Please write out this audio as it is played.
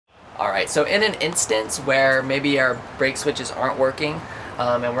Alright, so in an instance where maybe our brake switches aren't working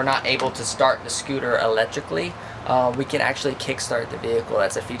and we're not able to start the scooter electrically, we can actually kickstart the vehicle.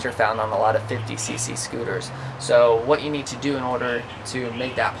 That's a feature found on a lot of 50cc scooters. So what you need to do in order to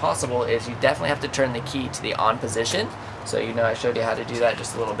make that possible is you definitely have to turn the key to the on position. So you know I showed you how to do that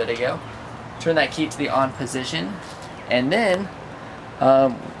just a little bit ago. Turn that key to the on position, and then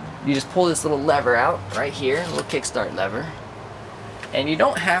you just pull this little lever out right here, a little kickstart lever. And you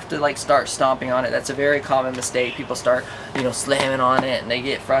don't have to like start stomping on it. That's a very common mistake. People start, slamming on it and they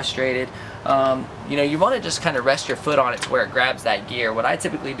get frustrated. You want to just kind of rest your foot on it to where it grabs that gear. What I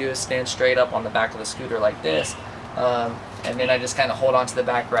typically do is stand straight up on the back of the scooter like this, and then I just kind of hold onto the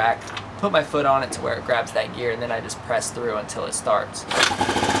back rack, put my foot on it to where it grabs that gear, and then I just press through until it starts,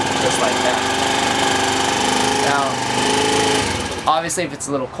 just like that. Now, obviously if it's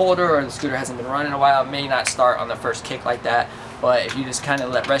a little colder or the scooter hasn't been running in a while, it may not start on the first kick like that. But if you just kind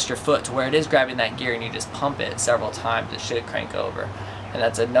of rest your foot to where it is grabbing that gear and you just pump it several times, it should crank over. And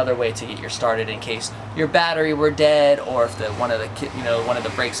that's another way to get you started in case your battery were dead, or if one of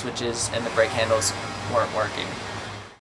the brake switches and the brake handles weren't working.